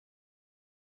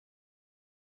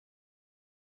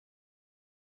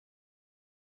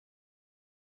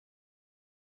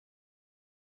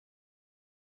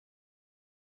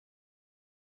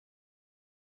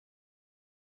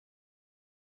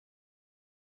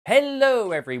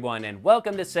Hello everyone and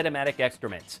welcome to Cinematic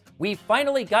Excrement. We've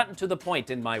finally gotten to the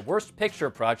point in my worst picture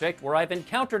project where I've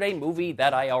encountered a movie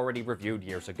that I already reviewed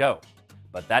years ago.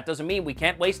 But that doesn't mean we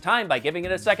can't waste time by giving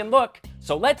it a second look,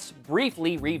 so let's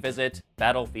briefly revisit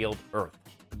Battlefield Earth.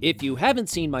 If you haven't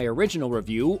seen my original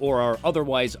review or are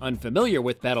otherwise unfamiliar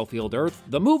with Battlefield Earth,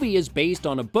 the movie is based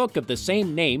on a book of the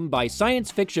same name by science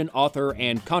fiction author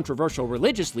and controversial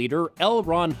religious leader L.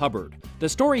 Ron Hubbard. The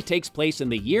story takes place in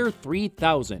the year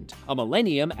 3000, a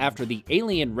millennium after the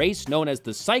alien race known as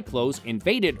the Cyclos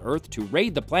invaded Earth to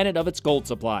raid the planet of its gold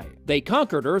supply. They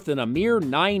conquered Earth in a mere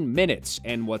 9 minutes,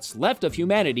 and what's left of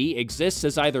humanity exists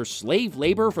as either slave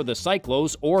labor for the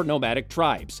Cyclos or nomadic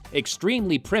tribes,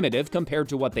 extremely primitive compared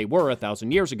to what they were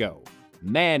 1,000 years ago.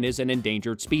 Man is an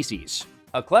endangered species.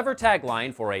 A clever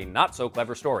tagline for a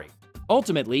not-so-clever story.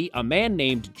 Ultimately, a man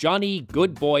named Johnny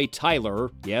Goodboy Tyler,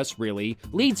 yes really,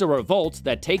 leads a revolt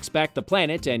that takes back the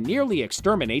planet and nearly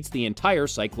exterminates the entire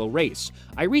Cyclo race.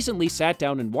 I recently sat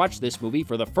down and watched this movie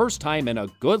for the first time in a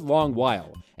good long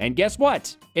while. And guess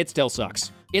what? It still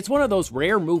sucks. It's one of those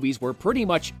rare movies where pretty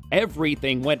much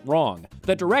everything went wrong.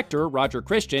 The director, Roger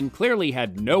Christian, clearly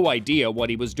had no idea what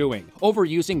he was doing,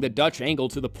 overusing the Dutch angle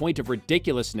to the point of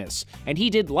ridiculousness, and he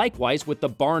did likewise with the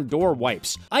barn door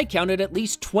wipes. I counted at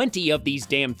least 20 of these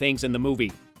damn things in the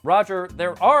movie. Roger,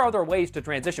 there are other ways to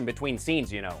transition between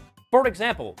scenes, you know. For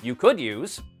example, you could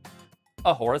use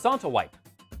a horizontal wipe,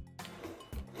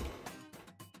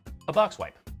 a box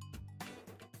wipe,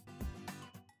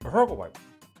 a vertical wipe,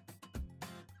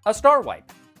 a star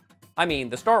wipe. I mean,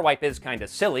 the star wipe is kinda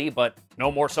silly, but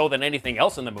no more so than anything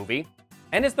else in the movie.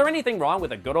 And is there anything wrong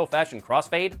with a good old-fashioned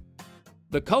crossfade?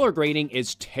 The color grading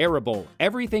is terrible.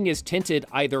 Everything is tinted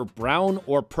either brown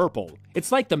or purple.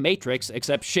 It's like The Matrix,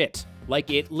 except shit.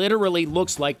 Like, it literally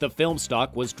looks like the film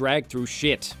stock was dragged through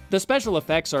shit. The special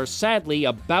effects are sadly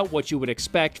about what you would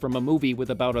expect from a movie with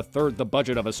about a third the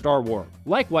budget of a Star Wars.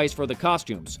 Likewise for the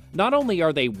costumes. Not only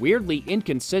are they weirdly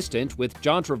inconsistent, with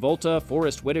John Travolta,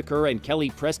 Forrest Whitaker, and Kelly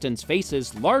Preston's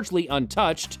faces largely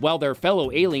untouched, while their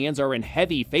fellow aliens are in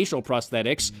heavy facial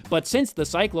prosthetics, but since the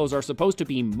Cyclos are supposed to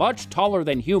be much taller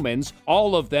than humans,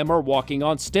 all of them are walking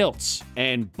on stilts.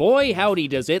 And boy howdy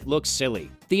does it look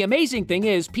silly. The amazing thing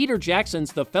is, Peter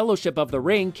Jackson's The Fellowship of the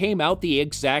Ring came out the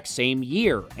exact same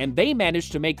year, and they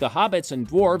managed to make the hobbits and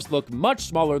dwarves look much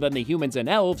smaller than the humans and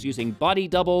elves using body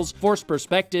doubles, forced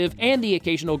perspective, and the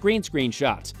occasional green screen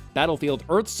shot. Battlefield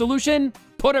Earth's solution?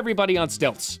 Put everybody on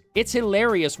stilts. It's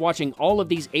hilarious watching all of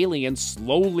these aliens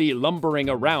slowly lumbering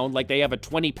around like they have a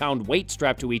 20-pound weight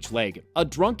strapped to each leg. A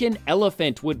drunken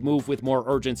elephant would move with more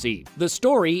urgency. The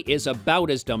story is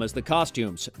about as dumb as the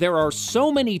costumes. There are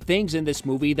so many things in this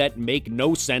movie that make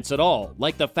no sense at all,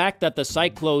 like the fact that the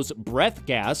Cyclo's breath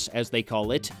gas, as they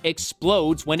call it,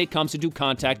 explodes when it comes into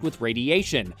contact with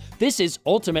radiation. This is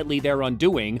ultimately their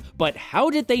undoing, but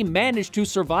how did they manage to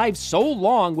survive so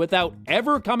long without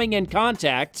ever coming in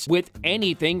contact with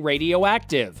anything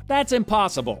radioactive? That's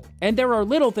impossible. And there are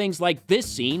little things like this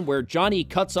scene where Johnny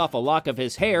cuts off a lock of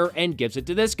his hair and gives it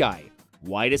to this guy.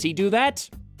 Why does he do that?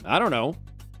 I don't know.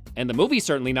 And the movie's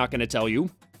certainly not going to tell you.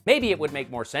 Maybe it would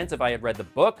make more sense if I had read the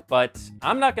book, but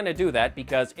I'm not going to do that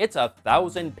because it's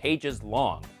 1,000 pages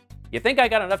long. You think I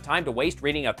got enough time to waste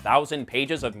reading 1,000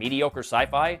 pages of mediocre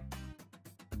sci-fi?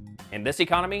 In this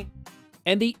economy?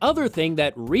 And the other thing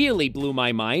that really blew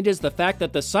my mind is the fact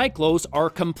that the Cyclos are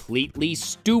completely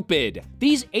stupid.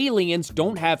 These aliens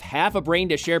don't have half a brain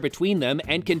to share between them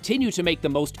and continue to make the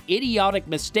most idiotic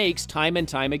mistakes time and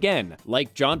time again.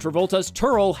 Like John Travolta's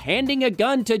Turl handing a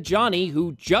gun to Johnny,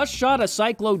 who just shot a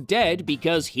Cyclo dead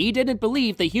because he didn't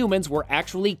believe the humans were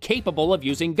actually capable of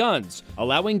using guns,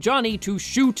 allowing Johnny to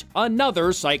shoot another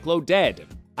Cyclo dead.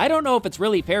 I don't know if it's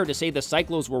really fair to say the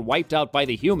Cyclos were wiped out by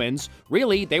the humans.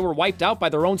 Really, they were wiped out by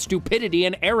their own stupidity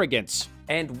and arrogance.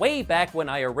 And way back when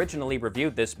I originally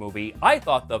reviewed this movie, I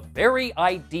thought the very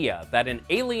idea that an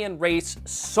alien race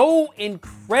so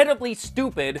incredibly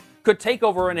stupid could take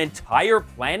over an entire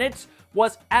planet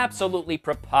was absolutely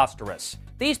preposterous.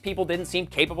 These people didn't seem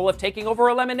capable of taking over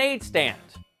a lemonade stand.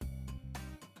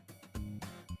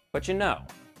 But you know,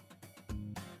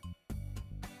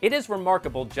 it is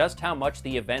remarkable just how much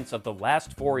the events of the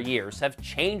last 4 years have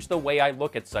changed the way I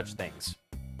look at such things.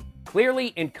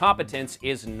 Clearly, incompetence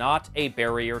is not a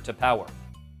barrier to power.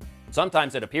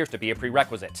 Sometimes it appears to be a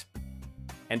prerequisite.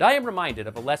 And I am reminded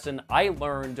of a lesson I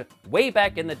learned way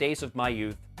back in the days of my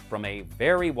youth from a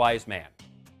very wise man.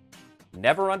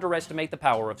 Never underestimate the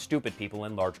power of stupid people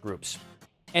in large groups.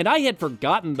 And I had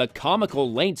forgotten the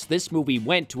comical lengths this movie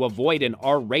went to avoid an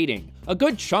R rating. A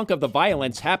good chunk of the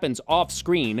violence happens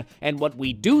off-screen, and what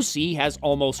we do see has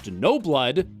almost no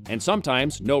blood, and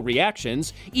sometimes no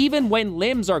reactions, even when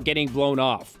limbs are getting blown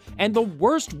off. And the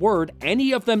worst word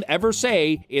any of them ever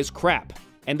say is crap.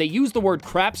 And they use the word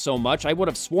crap so much I would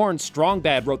have sworn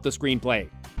Strongbad wrote the screenplay.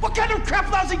 What kind of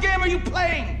crap-lousy game are you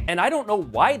playing? And I don't know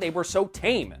why they were so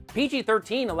tame.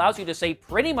 PG-13 allows you to say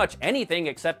pretty much anything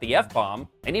except the F-bomb,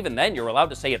 and even then you're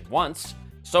allowed to say it once.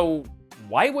 So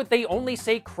why would they only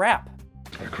say crap?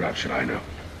 What crap should I know?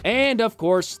 And of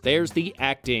course, there's the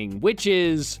acting, which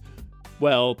is,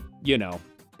 well, you know.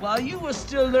 While you were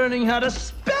still learning how to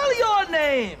spell your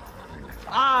name,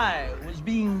 I was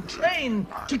being trained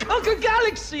to conquer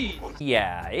galaxies.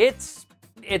 Yeah, it's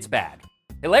bad.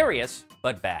 Hilarious,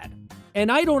 but bad.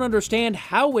 And I don't understand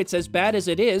how it's as bad as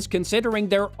it is, considering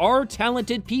there are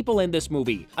talented people in this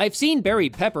movie. I've seen Barry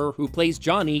Pepper, who plays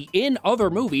Johnny, in other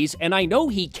movies, and I know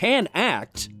he can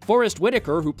act. Forrest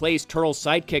Whitaker, who plays Turl's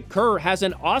sidekick Kerr, has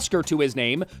an Oscar to his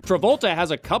name. Travolta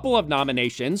has a couple of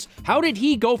nominations. How did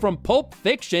he go from Pulp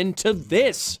Fiction to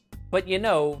this? But you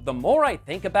know, the more I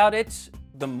think about it,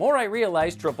 the more I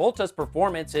realize Travolta's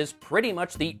performance is pretty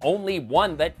much the only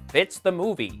one that fits the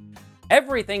movie.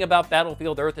 Everything about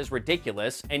Battlefield Earth is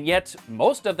ridiculous, and yet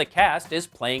most of the cast is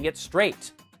playing it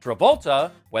straight.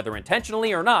 Travolta, whether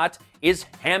intentionally or not, is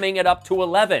hamming it up to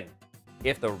 11.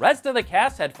 If the rest of the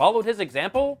cast had followed his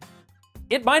example,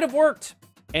 it might have worked.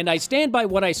 And I stand by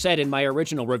what I said in my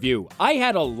original review. I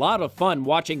had a lot of fun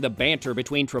watching the banter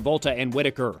between Travolta and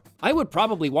Whitaker. I would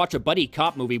probably watch a buddy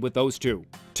cop movie with those two.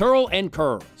 Turl and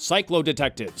Kerr, Cyclo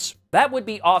Detectives. That would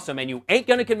be awesome, and you ain't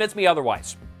gonna convince me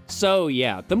otherwise. So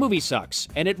yeah, the movie sucks,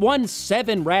 and it won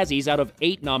 7 Razzies out of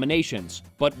 8 nominations.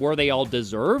 But were they all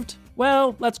deserved?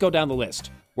 Well, let's go down the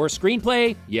list. Worst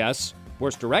screenplay? Yes.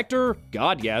 Worst director?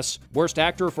 God, yes. Worst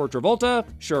actor for Travolta?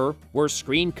 Sure. Worst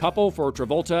screen couple for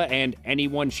Travolta and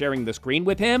anyone sharing the screen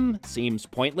with him? Seems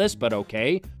pointless, but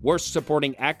okay. Worst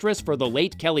supporting actress for the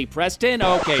late Kelly Preston?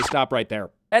 Okay, stop right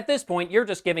there. At this point, you're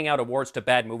just giving out awards to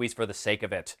bad movies for the sake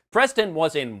of it. Preston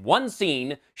was in one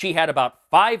scene, she had about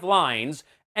 5 lines,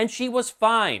 and she was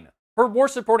fine. Her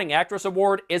Worst Supporting Actress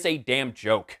award is a damn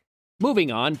joke.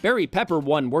 Moving on, Barry Pepper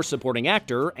won Worst Supporting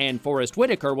Actor, and Forrest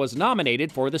Whitaker was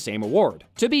nominated for the same award.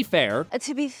 To be fair,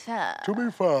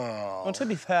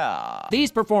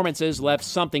 these performances left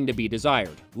something to be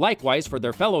desired. Likewise for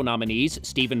their fellow nominees,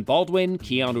 Stephen Baldwin,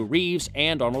 Keanu Reeves,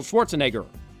 and Arnold Schwarzenegger.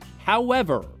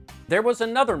 However, there was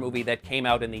another movie that came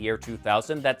out in the year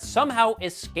 2000 that somehow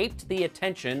escaped the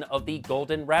attention of the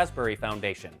Golden Raspberry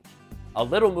Foundation. A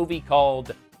little movie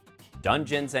called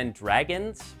Dungeons and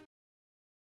Dragons?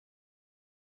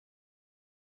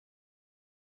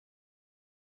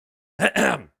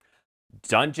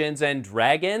 Dungeons and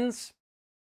Dragons?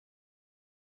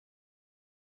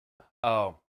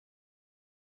 Oh.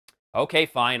 Okay,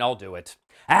 fine, I'll do it.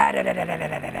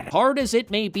 Hard as it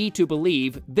may be to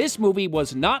believe, this movie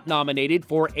was not nominated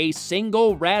for a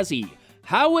single Razzie.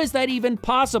 How is that even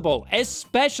possible,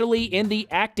 especially in the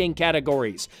acting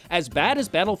categories? As bad as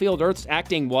Battlefield Earth's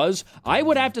acting was, I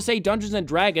would have to say Dungeons &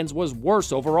 Dragons was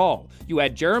worse overall. You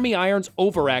had Jeremy Irons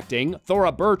overacting,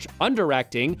 Thora Birch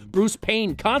underacting, Bruce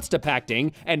Payne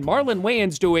constipacting, and Marlon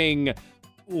Wayans doing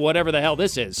whatever the hell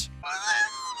this is.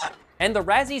 And the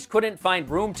Razzies couldn't find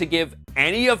room to give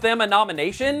any of them a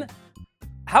nomination?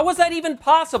 How was that even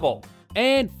possible?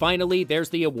 And finally, there's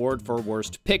the award for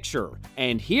Worst Picture.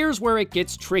 And here's where it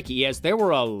gets tricky, as there were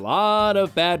a lot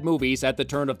of bad movies at the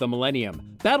turn of the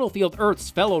millennium. Battlefield Earth's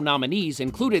fellow nominees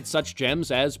included such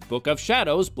gems as Book of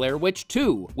Shadows, Blair Witch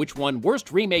 2, which won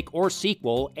Worst Remake or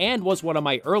Sequel and was one of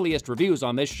my earliest reviews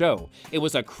on this show. It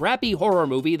was a crappy horror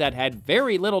movie that had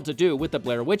very little to do with the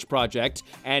Blair Witch Project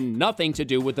and nothing to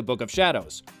do with the Book of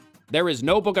Shadows. There is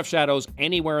no Book of Shadows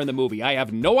anywhere in the movie. I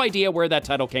have no idea where that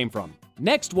title came from.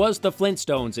 Next was The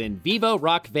Flintstones in Viva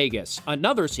Rock Vegas,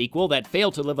 another sequel that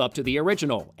failed to live up to the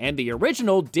original, and the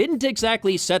original didn't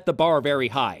exactly set the bar very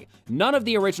high. None of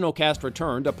the original cast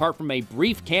returned, apart from a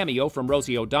brief cameo from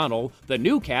Rosie O'Donnell. The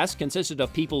new cast consisted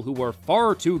of people who were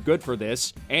far too good for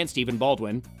this, and Stephen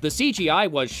Baldwin. The CGI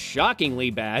was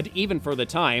shockingly bad, even for the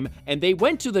time, and they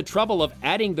went to the trouble of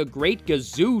adding the Great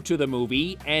Gazoo to the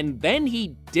movie, and then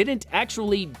he didn't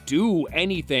actually do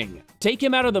anything. Take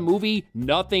him out of the movie,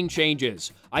 nothing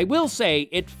changes. I will say,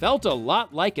 it felt a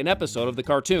lot like an episode of the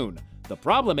cartoon. The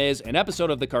problem is, an episode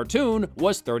of the cartoon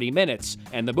was 30 minutes,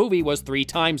 and the movie was 3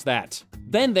 times that.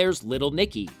 Then there's Little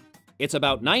Nicky. It's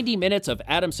about 90 minutes of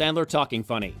Adam Sandler talking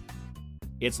funny.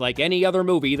 It's like any other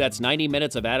movie that's 90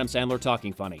 minutes of Adam Sandler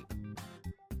talking funny.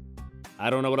 I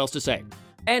don't know what else to say.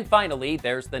 And finally,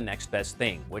 there's The Next Best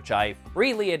Thing, which I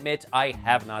freely admit I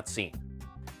have not seen.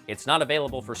 It's not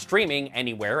available for streaming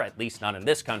anywhere, at least not in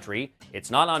this country.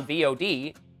 It's not on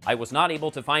VOD. I was not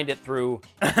able to find it through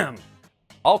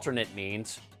alternate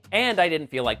means, and I didn't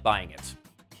feel like buying it.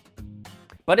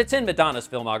 But it's in Madonna's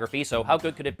filmography, so how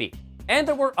good could it be? And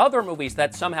there were other movies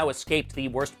that somehow escaped the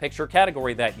Worst Picture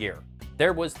category that year.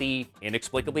 There was the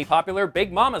inexplicably popular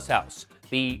Big Mama's House,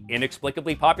 the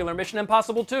inexplicably popular Mission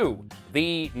Impossible 2,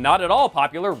 the not at all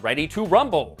popular Ready to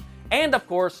Rumble, and of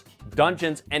course,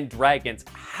 Dungeons and Dragons.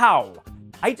 How?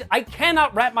 I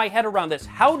cannot wrap my head around this.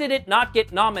 How did it not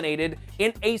get nominated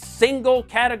in a single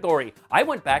category? I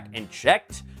went back and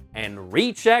checked and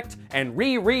rechecked and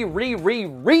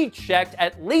rechecked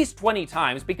at least 20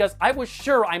 times because I was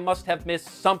sure I must have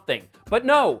missed something. But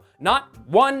no, not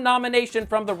one nomination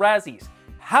from the Razzies.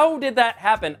 How did that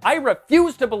happen? I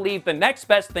refuse to believe The Next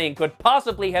Best Thing could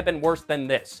possibly have been worse than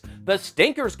this. The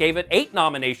Stinkers gave it 8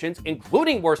 nominations,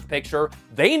 including Worst Picture.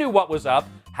 They knew what was up.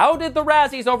 How did the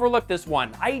Razzies overlook this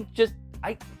one? I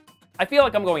feel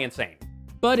like I'm going insane.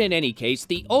 But in any case,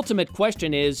 the ultimate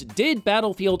question is, did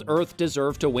Battlefield Earth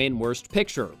deserve to win Worst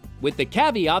Picture? With the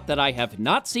caveat that I have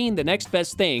not seen The Next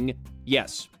Best Thing,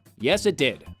 yes. Yes, it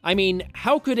did. I mean,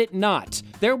 how could it not?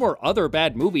 There were other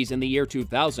bad movies in the year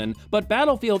 2000, but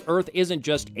Battlefield Earth isn't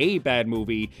just a bad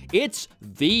movie, it's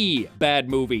the bad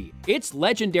movie. It's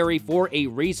legendary for a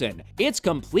reason. It's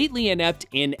completely inept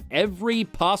in every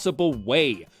possible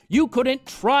way. You couldn't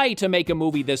try to make a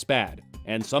movie this bad.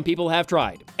 And some people have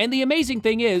tried. And the amazing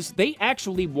thing is, they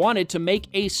actually wanted to make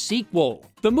a sequel.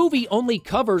 The movie only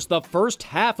covers the first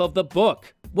half of the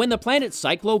book. When the planet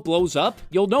Cyclo blows up,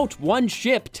 you'll note one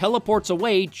ship teleports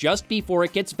away just before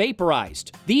it gets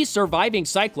vaporized. These surviving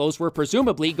Cyclos were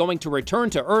presumably going to return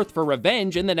to Earth for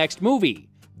revenge in the next movie.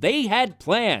 They had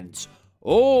plans.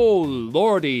 Oh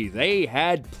lordy, they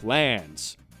had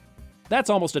plans. That's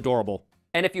almost adorable.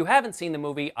 And if you haven't seen the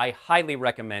movie, I highly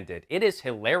recommend it. It is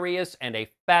hilarious and a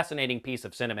fascinating piece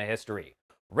of cinema history.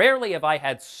 Rarely have I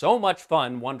had so much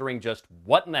fun wondering just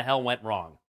what in the hell went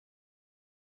wrong.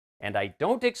 And I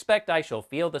don't expect I shall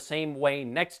feel the same way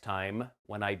next time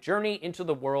when I journey into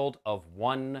the world of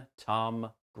one Tom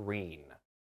Green.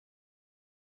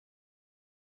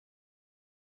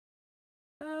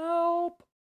 Help!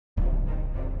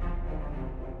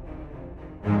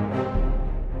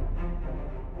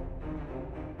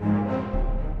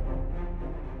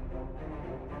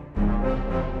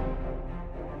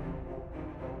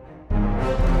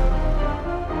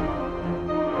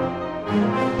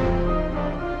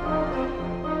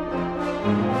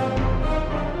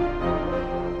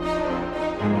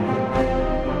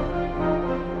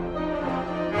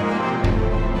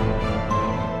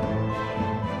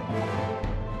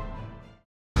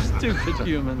 Stupid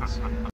humans.